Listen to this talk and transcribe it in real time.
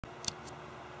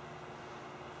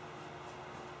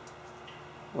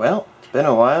Well, it's been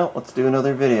a while. Let's do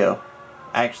another video.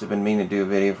 I actually been meaning to do a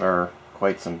video for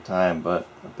quite some time, but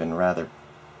I've been rather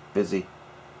busy.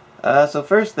 So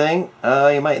first thing,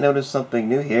 you might notice something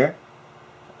new here.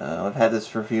 I've had this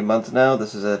for a few months now.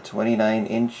 This is a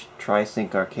 29-inch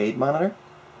Tri-Sync arcade monitor.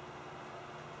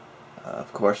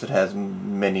 Of course, it has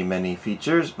many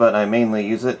features, but I mainly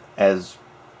use it as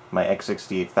my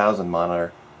X68000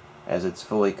 monitor, as it's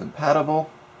fully compatible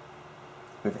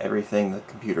with everything the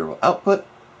computer will output.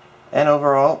 And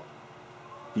overall,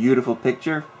 beautiful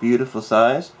picture, beautiful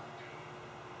size.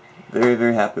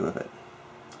 Very happy with it.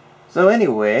 So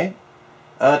anyway,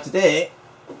 today,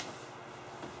 I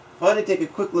thought I'd take a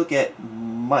quick look at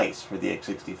mice for the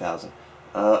X68000.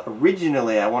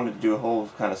 Originally, I wanted to do a whole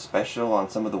kind of special on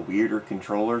some of the weirder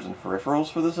controllers and peripherals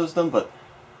for the system, but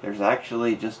there's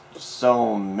actually just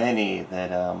so many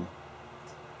that,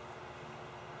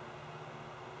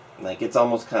 like, it's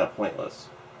almost kind of pointless.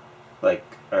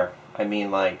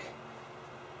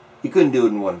 You couldn't do it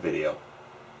in one video.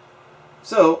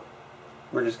 So,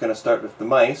 we're just going to start with the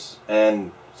mice,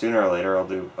 and sooner or later I'll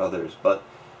do others. But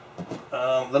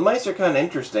the mice are kind of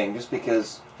interesting just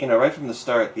because, you know, right from the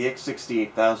start, the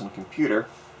X68000 computer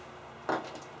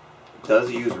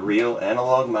does use real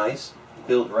analog mice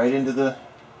built right into the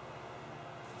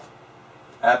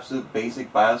absolute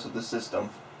basic BIOS of the system.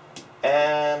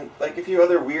 And like a few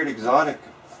other weird exotic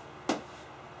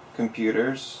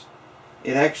computers,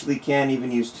 it actually can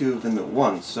even use two of them at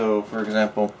once. So, for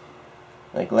example,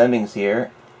 like Lemmings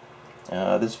here,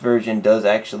 this version does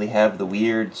actually have the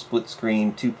weird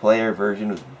split-screen two-player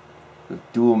version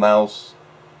with dual mouse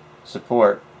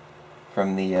support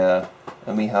from the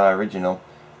Amiha original.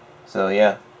 So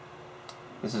yeah,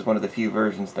 this is one of the few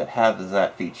versions that have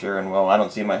that feature, and well, I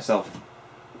don't see myself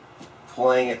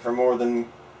playing that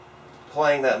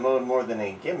mode more than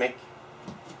a gimmick.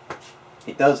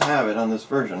 It does have it on this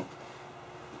version.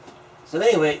 So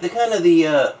anyway,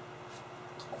 the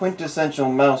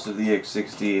quintessential mouse of the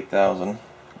X68000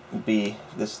 would be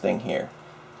this thing here.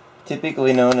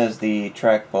 Typically known as the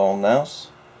trackball mouse.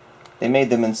 They made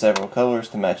them in several colors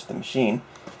to match the machine.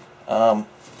 Like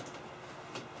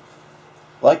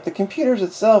the computers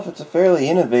itself, it's a fairly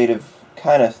innovative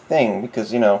kind of thing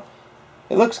because, you know,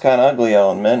 it looks kind of ugly,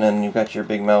 I'll admit, and you've got your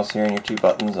big mouse here and your two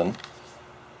buttons, and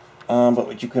but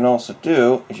what you can also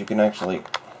do is you can actually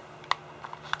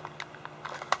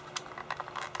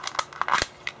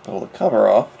pull the cover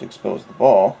off to expose the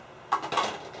ball,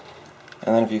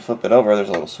 and then if you flip it over, there's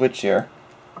a little switch here.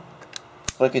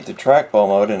 Flick it to trackball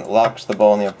mode and it locks the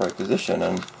ball in the upright position,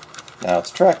 and now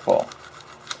it's trackball.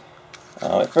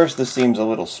 At first this seems a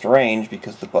little strange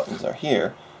because the buttons are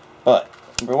here, but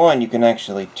number one, you can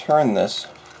actually turn this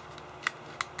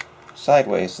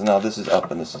sideways, so now this is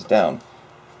up and this is down.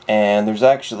 And there's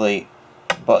actually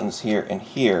buttons here and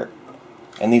here,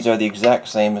 and these are the exact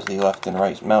same as the left and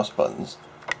right mouse buttons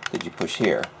that you push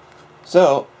here.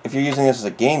 So, if you're using this as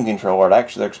a game controller, it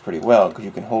actually works pretty well because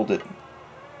you can hold it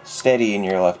steady in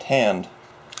your left hand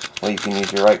while you can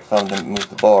use your right thumb to move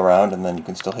the ball around, and then you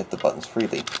can still hit the buttons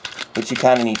freely. Which you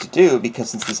kind of need to do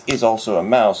because since this is also a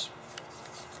mouse,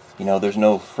 you know, there's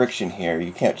no friction here.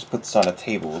 You can't just put this on a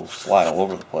table, it'll slide all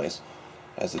over the place,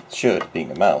 as it should,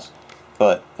 being a mouse.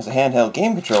 But as a handheld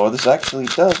game controller, this actually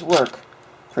does work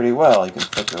pretty well. You can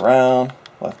flick around,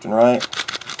 left and right.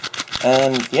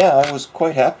 And yeah, I was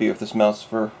quite happy with this mouse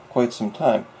for quite some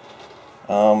time.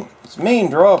 Its main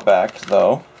drawback,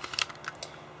 though,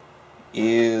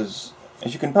 is,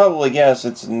 as you can probably guess,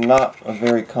 it's not a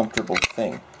very comfortable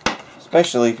thing.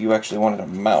 Especially if you actually wanted a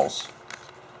mouse.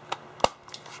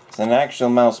 It's an actual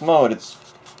mouse mode, it's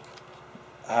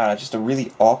just a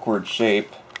really awkward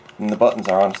shape, and the buttons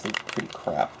are honestly pretty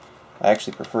crap. I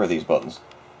actually prefer these buttons.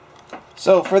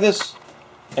 So for this,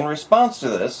 in response to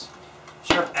this,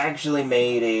 Sharp actually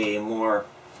made a more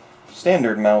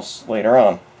standard mouse later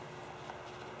on.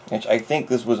 Which I think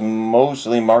this was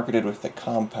mostly marketed with the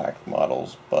compact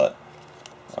models, but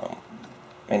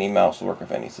any mouse will work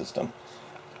with any system.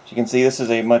 As you can see, this is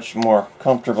a much more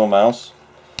comfortable mouse.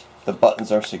 The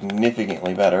buttons are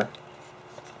significantly better,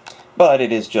 but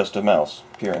it is just a mouse,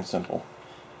 pure and simple.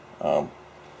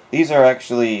 These are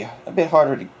actually a bit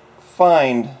harder to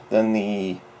find than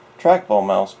the trackball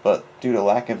mouse, but due to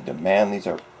lack of demand, these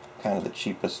are kind of the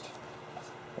cheapest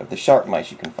of the Sharp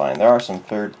mice you can find. There are some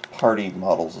third-party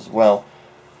models as well,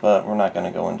 but we're not going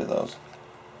to go into those.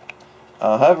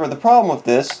 However, the problem with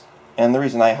this, and the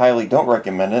reason I highly don't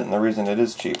recommend it, and the reason it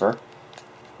is cheaper,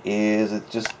 is it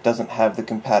just doesn't have the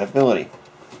compatibility.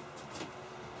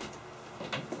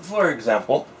 For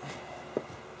example,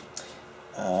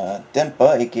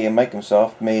 Denpa, aka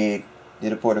Microsoft,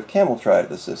 did a port of Camel Try to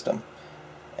the system.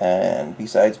 and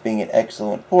besides being an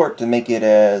excellent port, to make it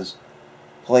as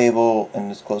playable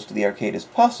and as close to the arcade as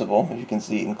possible, as you can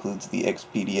see, it includes the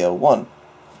XPDL1,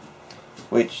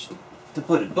 which, to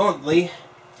put it bluntly,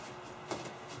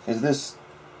 is this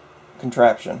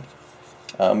contraption.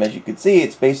 As you can see,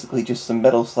 it's basically just some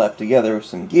metal slapped together with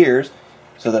some gears,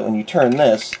 so that when you turn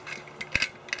this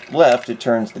left, it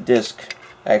turns the disc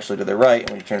actually to the right, and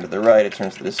when you turn to the right, it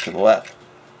turns the disc to the left.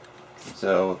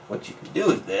 So what you can do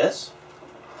with this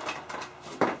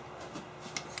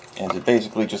is it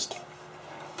basically just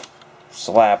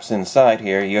slaps inside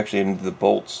here. You actually need the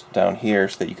bolts down here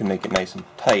so that you can make it nice and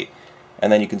tight,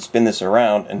 and then you can spin this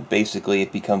around and basically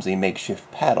it becomes a makeshift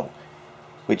paddle,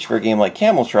 which for a game like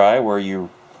Camel Try, where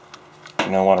you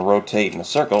want to rotate in a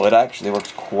circle, it actually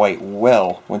works quite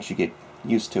well once you get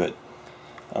used to it.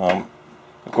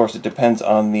 Of course, it depends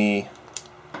on the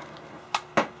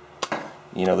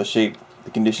the shape,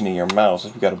 the condition of your mouse.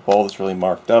 If you've got a ball that's really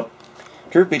marked up.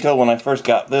 Truth be told, when I first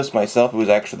got this myself, it was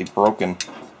actually broken.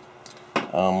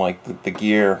 Like the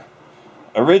gear.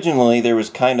 Originally, there was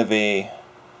kind of a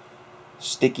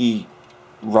sticky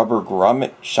rubber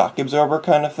grommet shock absorber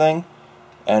kind of thing,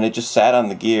 and it just sat on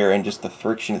the gear, and just the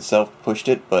friction itself pushed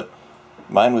it, but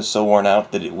mine was so worn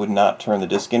out that it would not turn the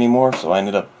disc anymore, so I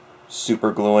ended up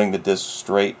super gluing the disc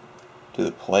straight to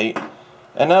the plate.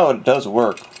 And now it does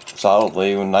work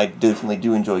solidly, and I definitely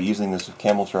do enjoy using this with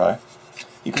Camel Try.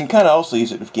 You can kind of also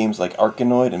use it with games like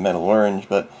Arkanoid and Metal Orange,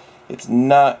 but it's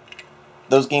not...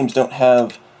 Those games don't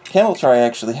have... Camel Try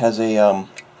actually has a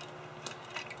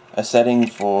setting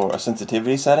for a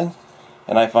sensitivity setting,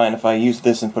 and I find if I use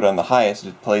this and put it on the highest,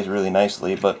 it plays really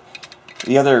nicely, but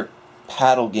the other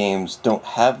paddle games don't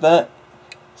have that,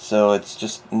 so it's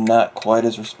just not quite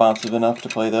as responsive enough to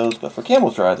play those. But for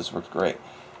Camel Try, this works great.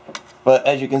 But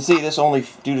as you can see, this only,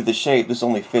 due to the shape, this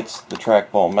only fits the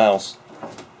trackball mouse.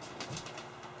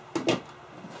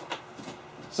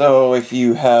 So if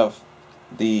you have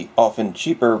the often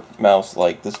cheaper mouse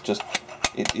like this, just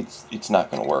it's not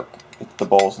going to work. If the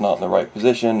ball's not in the right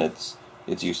position, it's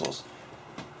useless.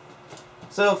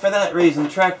 So for that reason,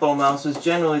 trackball mouse is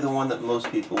generally the one that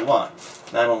most people want.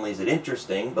 Not only is it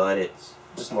interesting, but it's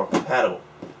just more compatible.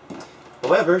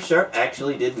 However, Sharp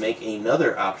actually did make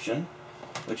another option,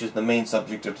 which is the main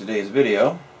subject of today's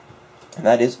video, and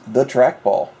that is the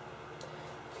trackball.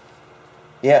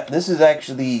 Yeah, this is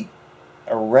actually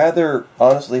a rather,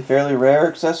 honestly, fairly rare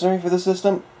accessory for the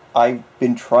system. I've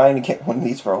been trying to get one of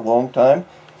these for a long time.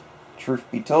 Truth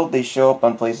be told, they show up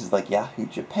on places like Yahoo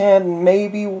Japan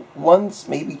maybe once,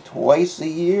 maybe twice a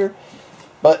year.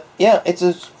 But yeah, it's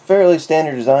a fairly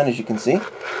standard design, as you can see.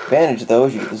 Advantage though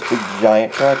is you get this big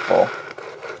giant trackball.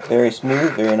 Very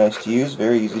smooth, very nice to use,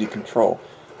 very easy to control.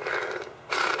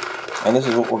 And this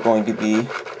is what we're going to be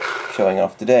showing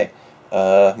off today.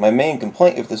 My main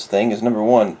complaint with this thing is, number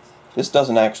one, this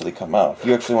doesn't actually come out. If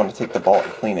you actually want to take the ball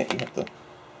and clean it, you have to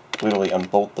literally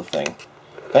unbolt the thing.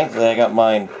 Thankfully, I got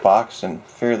mine boxed and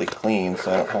fairly clean,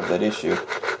 so I don't have that issue.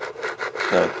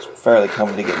 So it's fairly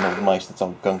common to get an old mice that's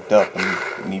all gunked up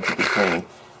and needs to be cleaning.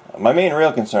 My main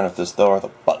real concern with this, though, are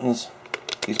the buttons.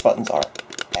 These buttons are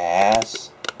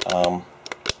ass.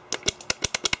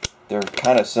 They're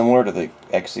kind of similar to the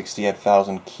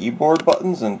X68000 keyboard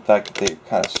buttons, in fact they're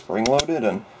kind of spring-loaded,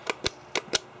 and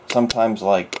sometimes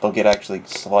like they'll get actually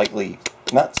slightly,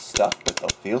 not stuck, but they'll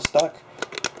feel stuck,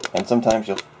 and sometimes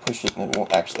you'll push it and it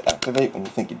won't actually activate when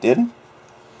you think it did.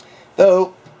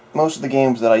 Though, most of the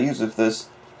games that I use with this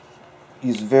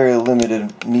use very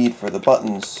limited need for the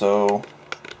buttons, so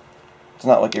it's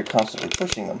not like you're constantly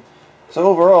pushing them. So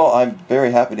overall, I'm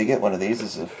very happy to get one of these.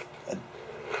 This is a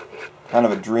kind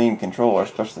of a dream controller,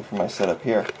 especially for my setup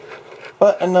here.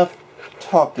 But enough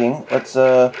talking, let's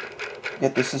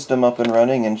get the system up and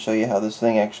running and show you how this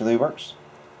thing actually works.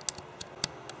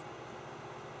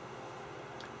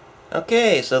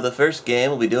 Okay, so the first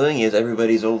game we'll be doing is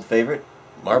everybody's old favorite,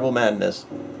 Marble Madness.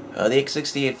 The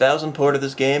X68000 port of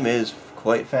this game is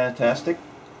quite fantastic,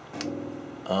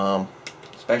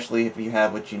 especially if you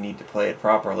have what you need to play it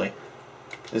properly.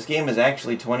 This game is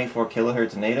actually 24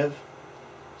 kilohertz native,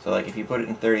 so like if you put it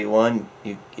in 31,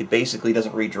 it basically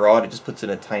doesn't redraw it, it just puts in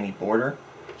a tiny border,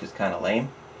 which is kind of lame.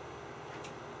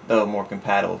 Though more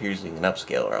compatible if you're using an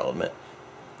upscaler, I'll admit.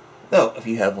 Though, if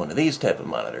you have one of these type of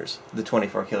monitors, the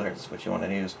 24 kilohertz is what you want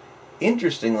to use.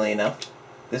 Interestingly enough,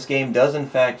 this game does in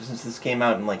fact, since this came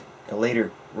out in like a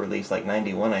later release, like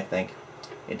 91 I think,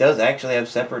 it does actually have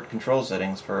separate control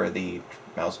settings for the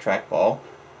mouse trackball,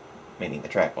 meaning the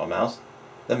trackball mouse,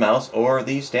 the mouse, or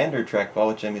the standard trackball,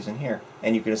 which I'm using here.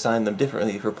 And you can assign them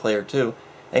differently for player 2.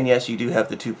 And yes, you do have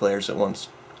the 2 players at once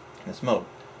in this mode.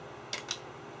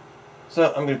 So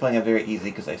I'm going to be playing it very easy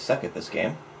because I suck at this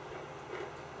game.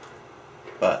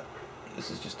 But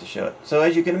this is just to show it. So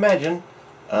as you can imagine,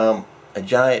 well,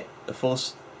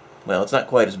 it's not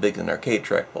quite as big as an arcade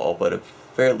trackball, but a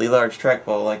fairly large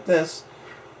trackball like this,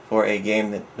 for a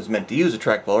game that was meant to use a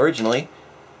trackball originally,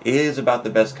 is about the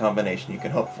best combination you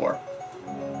can hope for.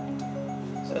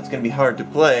 So it's going to be hard to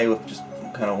play with just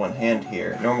kind of one hand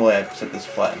here. Normally I'd set this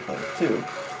flat and play with two,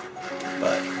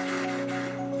 but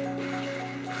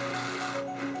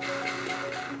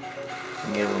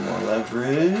need a little more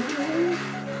leverage.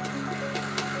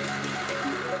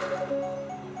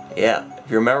 Yeah, if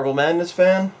you're a Marble Madness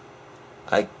fan,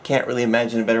 I can't really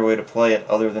imagine a better way to play it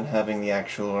other than having the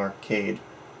actual arcade.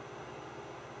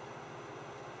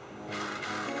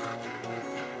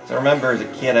 So I remember as a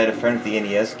kid I had a friend with the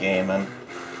NES game, and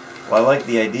while I like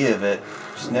the idea of it,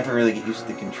 just never really get used to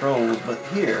the controls, but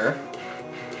here...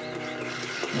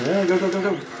 Yeah, go, go, go,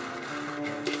 go!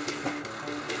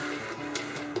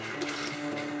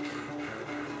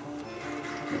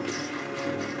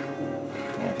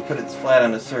 And if you put it flat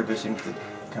on the surface, you have to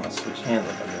kind of switch hands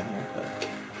like I'm doing here, but...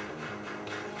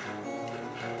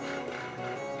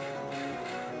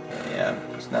 Yeah,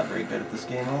 I'm just not very good at this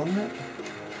game, I'll admit.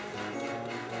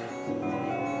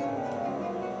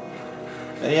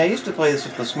 But yeah, I used to play this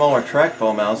with the smaller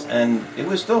trackball mouse, and it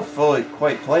was still fully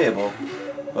quite playable,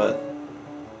 but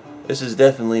this is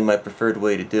definitely my preferred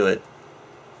way to do it.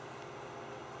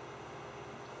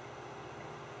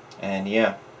 And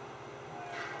yeah,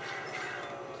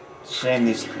 shame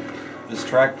this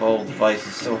trackball device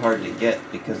is so hard to get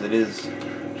because it is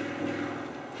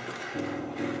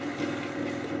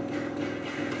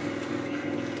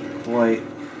quite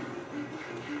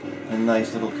a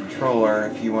nice little controller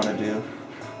if you want to do.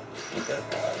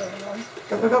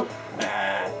 Go, go, go!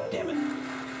 Ah, damn it.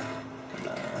 Come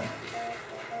on.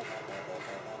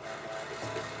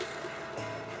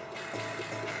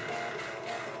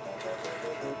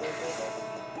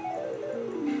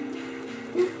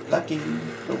 Lucky.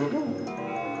 Go, go, go.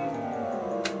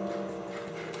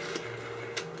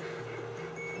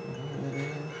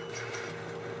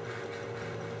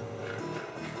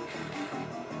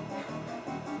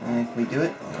 Can we do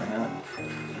it? Why not?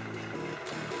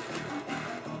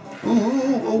 Ooh,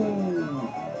 ooh.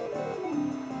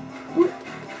 Ooh.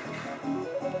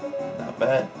 Not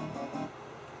bad.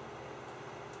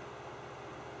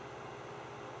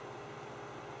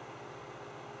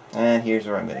 And here's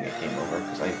where I'm going to get game over,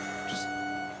 because I just...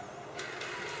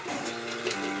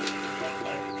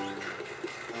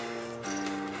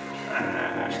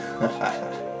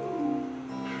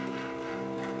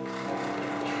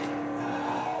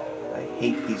 I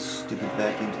hate these stupid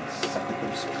vacuums that suck at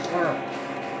them.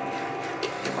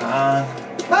 Come on.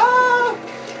 Ah!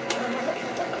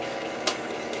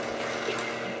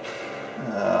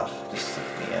 Ugh, just suck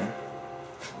me in.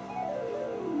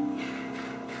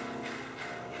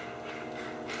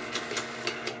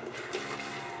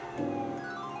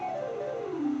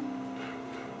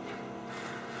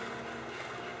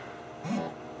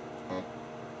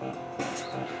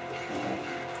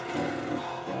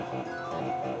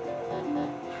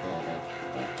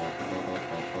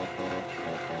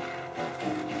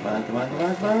 Come on, come on, come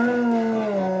on, come on!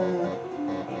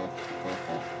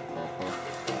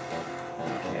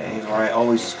 Okay, here's where I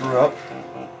always screw up.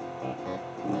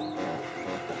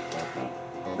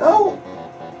 No!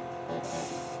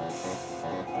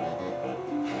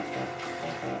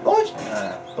 Launch!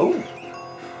 Oh!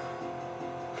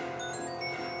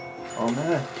 Oh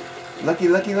man. Lucky,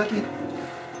 lucky, lucky!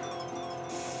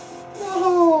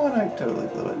 No! And I totally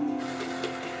blew it.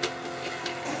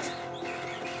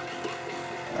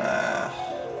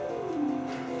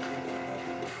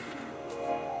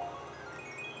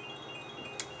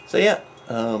 So yeah,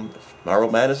 if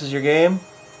Marble Madness is your game,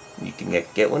 you can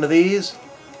get one of these,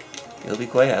 you'll be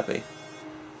quite happy.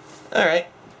 Alright,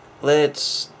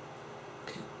 let's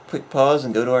quick pause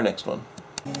and go to our next one.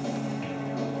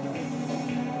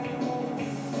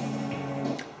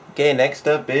 Okay, next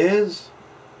up is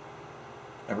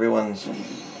everyone's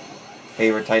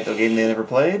favorite title game they never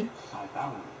played,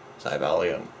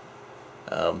 Cybalion.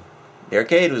 The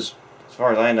arcade was, as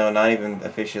far as I know, not even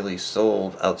officially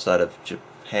sold outside of Japan,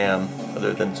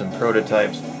 other than some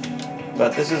prototypes.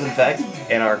 But this is in fact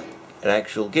an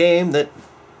actual game, that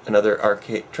another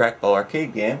trackball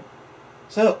arcade game.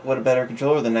 So what a better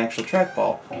controller than an actual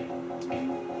trackball?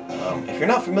 If you're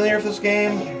not familiar with this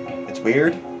game, it's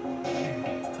weird.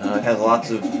 It has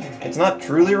lots of... It's not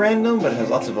truly random, but it has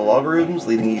lots of logarithms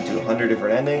leading you to 100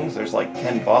 different endings. There's like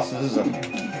 10 bosses, and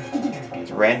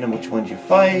it's random which ones you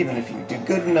fight, and if you do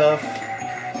good enough,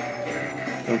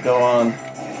 you'll go on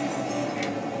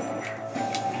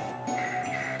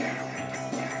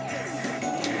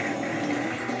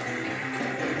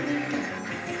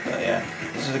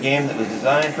game that was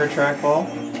designed for a trackball,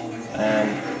 and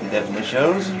it definitely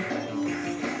shows.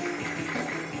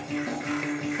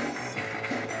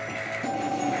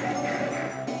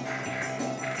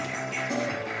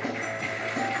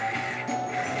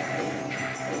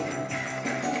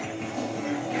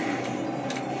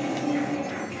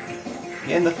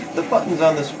 And the buttons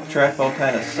on this trackball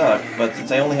kind of suck, but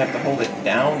since I only have to hold it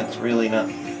down, it's really not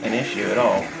an issue at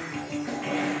all.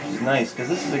 Which is nice, because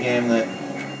this is a game that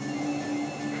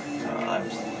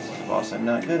this is a boss I'm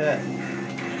not good at.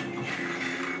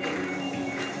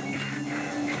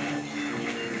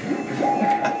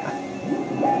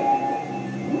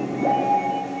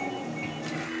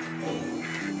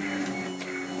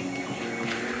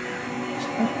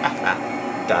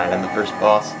 Died on the first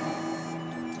boss.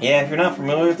 Yeah, if you're not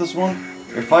familiar with this one,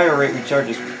 your fire rate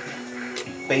recharges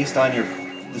based on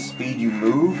the speed you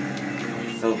move.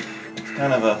 So it's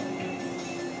kind of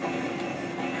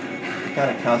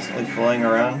constantly flying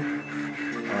around.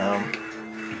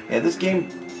 Yeah, this game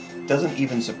doesn't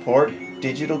even support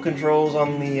digital controls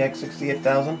on the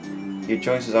X68000. Your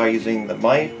choices are using the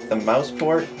mouse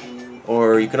port,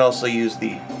 or you can also use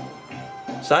the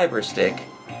cyber stick,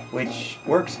 which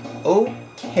works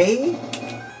okay,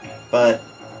 but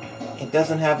it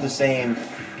doesn't have the same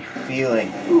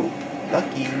feeling. Ooh,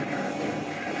 lucky.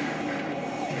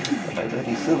 My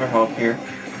buddy Silverhawk here.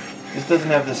 This doesn't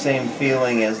have the same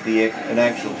feeling as an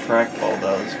actual trackball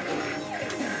does.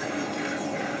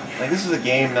 Like, this is a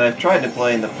game that I've tried to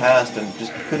play in the past and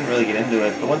just couldn't really get into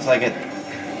it, but once I get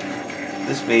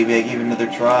this baby, I gave it another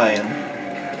try, and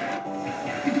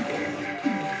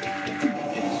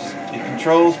it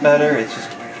controls better. It's just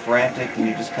frantic, and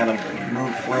you just kind of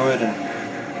move through it and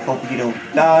hope you don't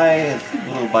die.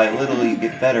 Little by little you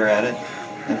get better at it.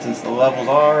 And since the levels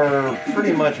are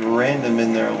pretty much random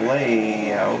in their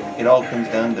layout, it all comes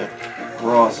down to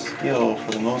raw skill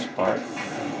for the most part.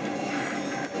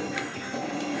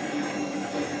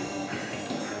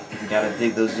 You gotta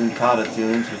dig those Zuntata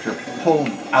tunes, which are pulled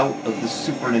out of the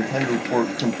Super Nintendo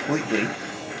port completely.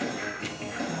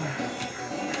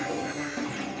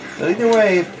 So either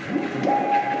way, if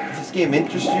this game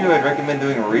interests you, I'd recommend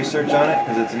doing a research on it,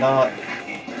 because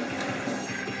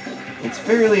it's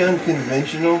fairly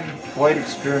unconventional, quite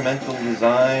experimental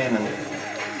design,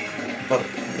 but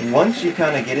once you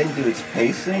kind of get into its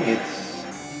pacing,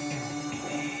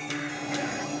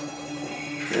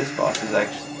 this boss is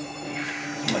actually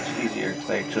much easier, because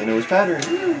I actually know his pattern.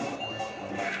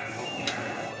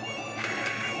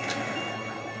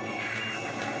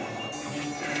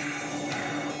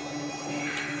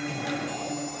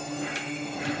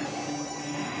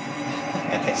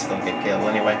 I still get killed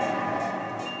anyway.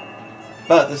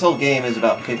 But this whole game is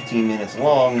about 15 minutes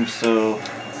long, so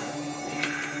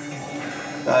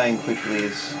dying quickly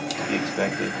is to be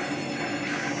expected.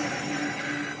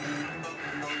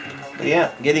 But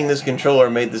yeah, getting this controller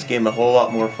made this game a whole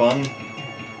lot more fun.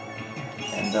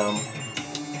 And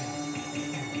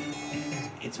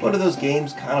it's one of those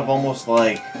games kind of almost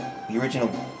like the original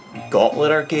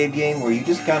Gauntlet arcade game, where you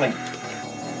just kind of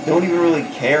don't even really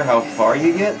care how far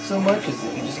you get so much, as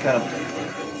that you just kind of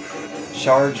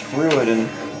charge through it. And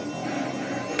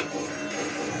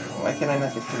why can I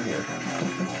not get through here?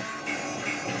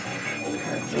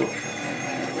 So,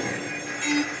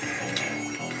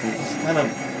 just kind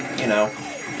of, you know,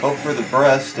 hope for the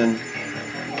best,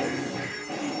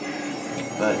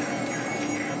 but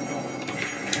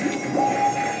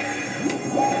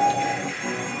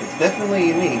it's definitely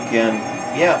unique, and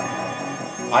yeah,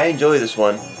 I enjoy this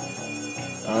one.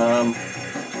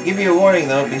 Give you a warning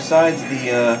though, besides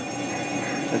the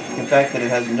fact that it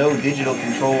has no digital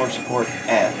controller support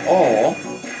at all,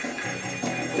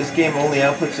 this game only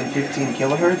outputs in 15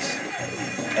 kilohertz,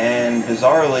 and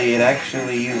bizarrely it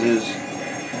actually uses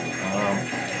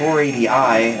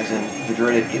 480i, as in the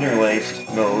dreaded interlaced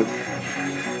mode,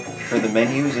 for the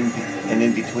menus and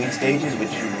in between stages,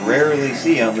 which you rarely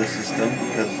see on this system,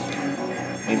 because,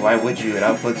 I mean, why would you? It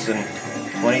outputs in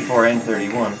 24 and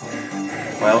 31.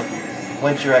 Well,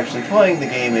 once you're actually playing the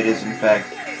game, it is in fact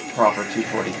proper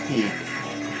 240p,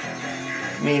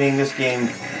 meaning this game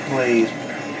plays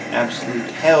absolute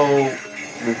hell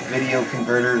with video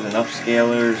converters and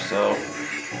upscalers, so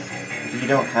if you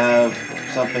don't have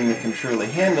something that can truly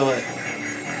handle it,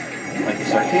 like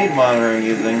this arcade monitor I'm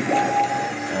using,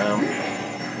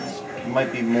 it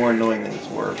might be more annoying than it's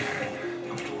worth.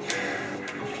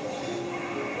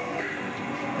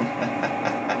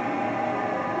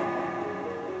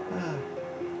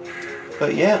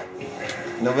 But yeah,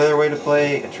 no better way to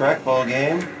play a trackball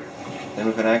game than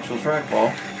with an actual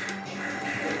trackball.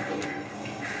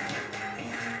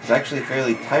 It's actually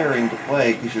fairly tiring to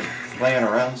play because you're playing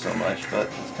around so much, but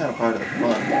it's kind of part of the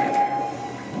fun.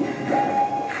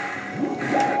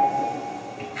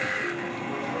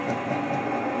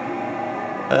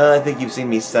 I think you've seen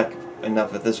me suck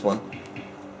enough at this one.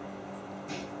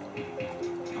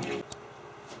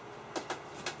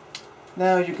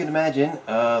 Now, as you can imagine,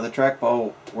 the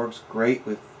trackball works great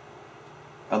with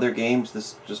other games.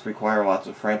 This just require lots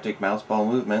of frantic mouse ball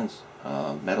movements.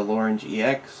 Metal Orange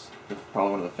EX,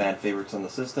 probably one of the fan favorites on the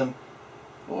system,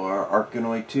 or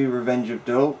Arkanoid 2 Revenge of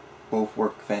Doe, both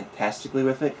work fantastically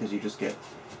with it because you just get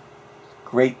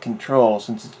great control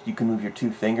since you can move your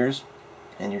 2 fingers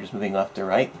and you're just moving left to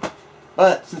right.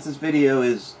 But since this video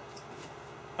is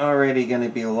already going to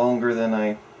be longer than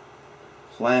I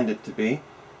planned it to be,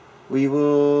 we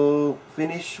will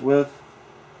finish with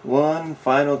one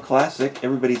final classic,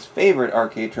 everybody's favorite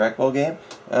arcade trackball game,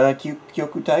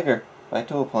 Kyoku Tiger by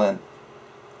Toaplan.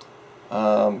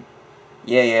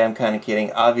 Yeah, I'm kind of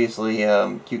kidding. Obviously,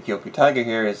 Kyoku Tiger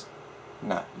here is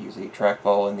not usually a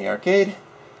trackball in the arcade.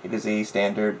 It is a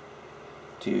standard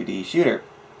 2D shooter.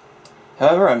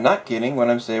 However, I'm not kidding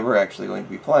when I say we're actually going to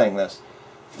be playing this.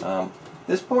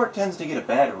 This port tends to get a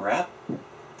bad rap.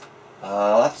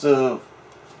 Lots of,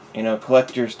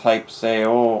 collectors type say,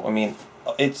 oh, I mean,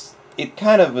 it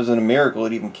kind of was a miracle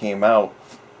it even came out.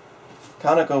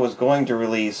 Kaneko was going to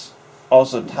release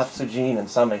also Tatsujin and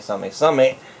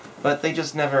Same, but they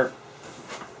just never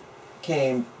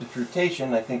came to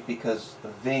fruition, I think because the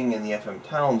Ving and the FM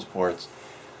Towns ports.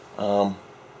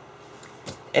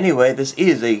 Anyway, this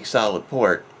is a solid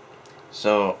port.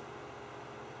 So,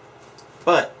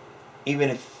 but even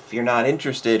if you're not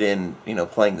interested in,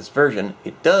 playing this version,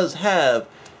 it does have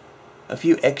a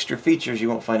few extra features you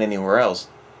won't find anywhere else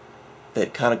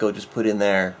that Kaneko just put in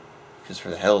there just for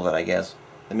the hell of it, I guess.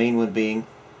 The main one being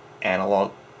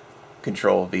analog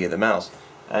control via the mouse.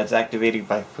 It's activated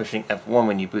by pushing F1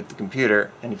 when you boot the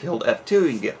computer, and if you hold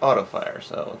F2 you get auto fire.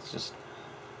 So let's just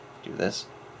do this.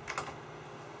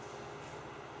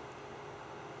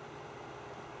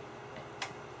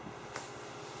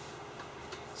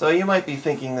 So you might be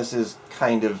thinking this is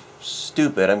kind of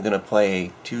stupid. I'm going to play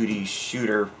a 2D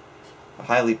shooter, a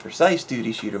highly precise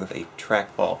 2D shooter with a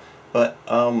trackball. But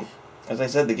as I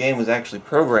said, the game was actually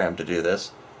programmed to do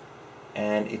this,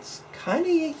 and it's kind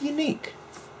of unique.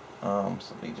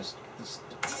 So let me just get this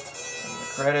on the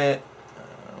credit.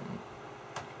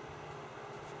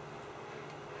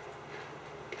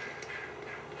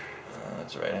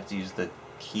 That's right, I have to use the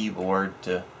keyboard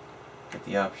to get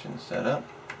the options set up.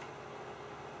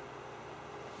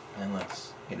 And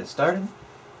let's get it started.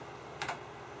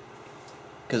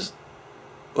 Because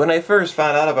when I first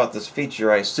found out about this feature,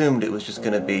 I assumed it was just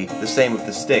going to be the same with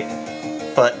the stick.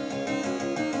 But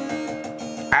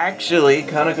actually,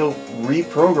 Kaneko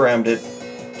reprogrammed it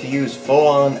to use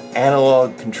full-on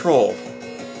analog control.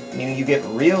 Meaning you get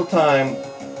real-time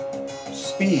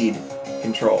speed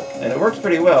control. And it works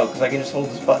pretty well, because I can just hold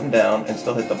this button down and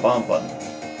still hit the bomb button.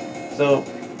 So,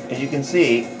 as you can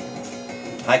see,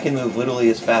 I can move literally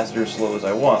as fast or as slow as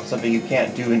I want, something you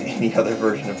can't do in any other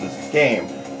version of this game.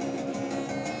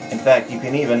 In fact, you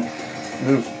can even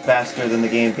move faster than the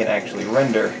game can actually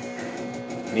render.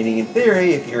 Meaning, in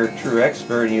theory, if you're a true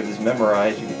expert and you have this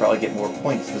memorized, you could probably get more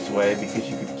points this way because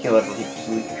you could kill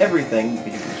absolutely everything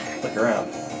because you can just flick around.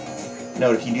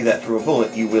 Note, if you do that through a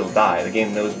bullet, you will die. The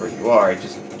game knows where you are, it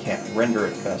just can't render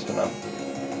it fast enough.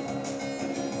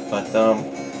 But,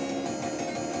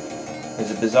 as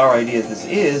a bizarre idea as this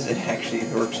is, it actually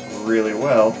works really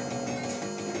well.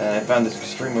 And I found this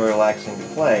extremely relaxing to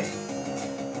play.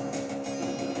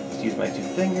 Just use my 2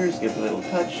 fingers, give it a little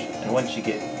touch, and once you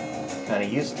get kind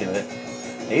of used to it.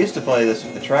 I used to play this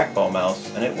with the trackball mouse,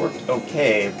 and it worked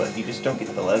okay, but you just don't get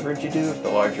the leverage you do with the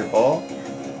larger ball.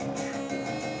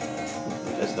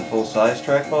 As the full-size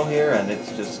trackball here, and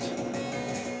it's just...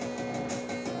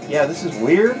 yeah, this is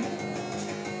weird,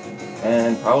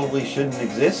 and probably shouldn't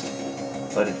exist.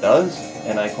 But it does,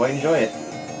 and I quite enjoy it.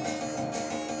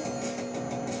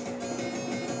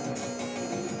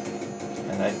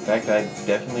 And in fact, I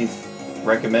definitely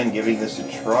recommend giving this a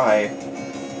try.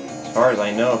 As far as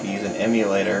I know, if you use an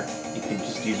emulator, you can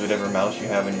just use whatever mouse you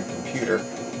have on your computer.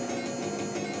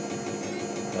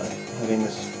 But having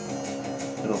this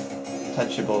little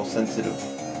touchable, sensitive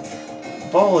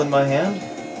ball in my hand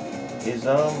is,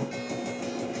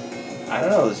 I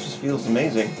don't know, this just feels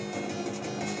amazing.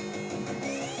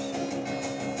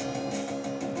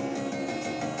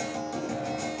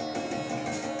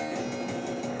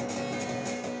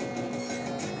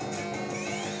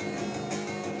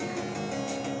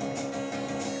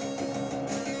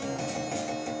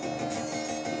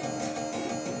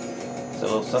 So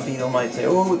So some people might say,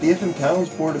 oh, the FM Towns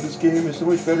port of this game is so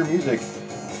much better music.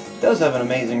 It does have an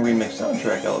amazing remix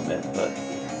soundtrack, I'll admit, but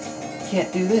you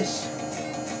can't do this.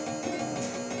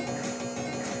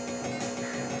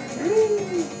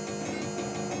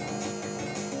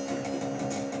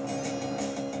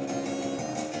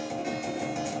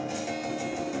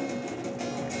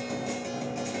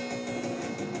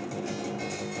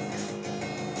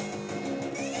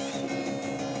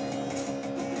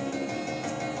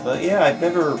 But yeah, I've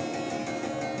never,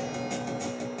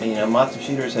 you know, lots of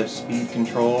shooters have speed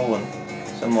control, and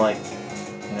some like,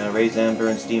 you know, Raise Amber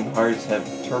and Steam Hearts have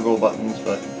turbo buttons,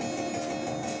 but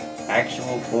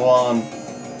actual full-on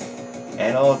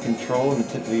analog control in the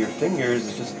tip of your fingers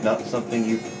is just not something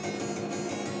you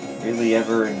really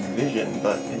ever envision,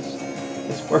 but this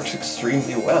works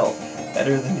extremely well,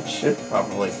 better than it should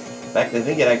probably. In fact, I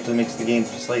think it actually makes the game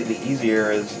slightly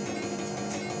easier, as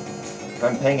if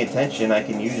I'm paying attention, I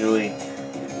can usually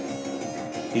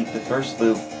beat the first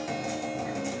loop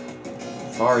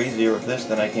far easier with this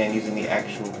than I can using the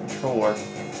actual controller,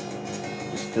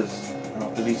 just because I don't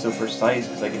have to be so precise,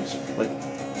 because I can just flick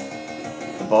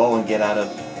the ball and get out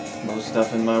of most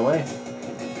stuff in my way.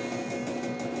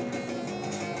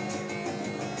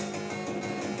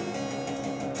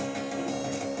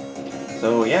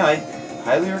 So yeah, I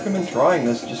highly recommend trying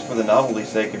this just for the novelty's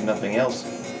sake, if nothing else.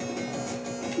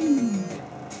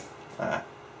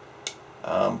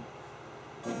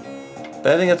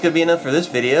 But I think that's going to be enough for this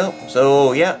video.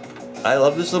 So yeah, I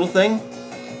love this little thing.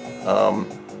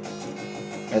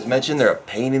 As mentioned, they're a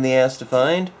pain in the ass to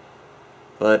find,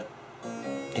 but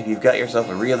if you've got yourself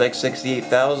a real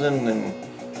X68000 and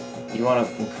you want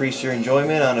to increase your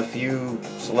enjoyment on a few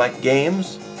select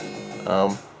games,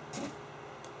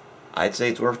 I'd say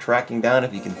it's worth tracking down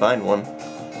if you can find one.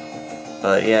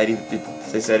 But yeah,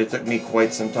 as I said, it took me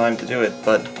quite some time to do it,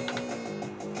 but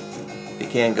if you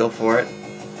can, go for it.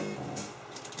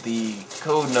 The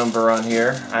code number on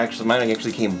here, mine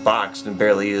actually came boxed and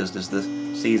barely used, is the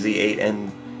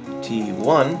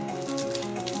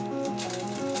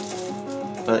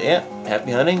CZ8NT1. But yeah,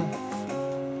 happy hunting.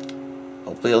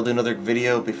 Hopefully I'll do another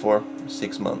video before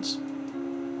 6 months.